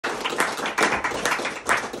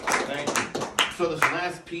So this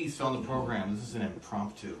last piece on the program, this is an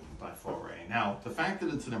impromptu by Faure. Now, the fact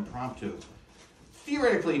that it's an impromptu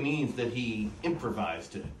theoretically means that he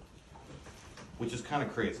improvised it, which is kind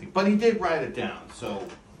of crazy. But he did write it down, so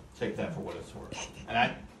take that for what it's worth. And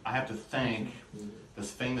I have to thank this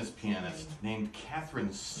famous pianist named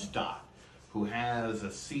Catherine Stott, who has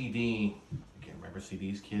a CD, you can't remember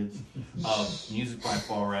CDs, kids, of music by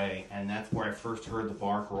Faure, and that's where I first heard the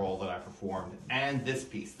barcarolle that I performed, and this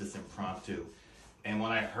piece, this impromptu. And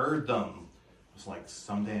when I heard them, I was like,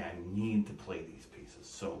 someday I need to play these pieces,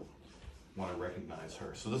 so I want to recognize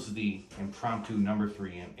her. So this is the impromptu number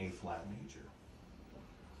 3 in A flat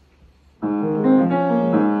major.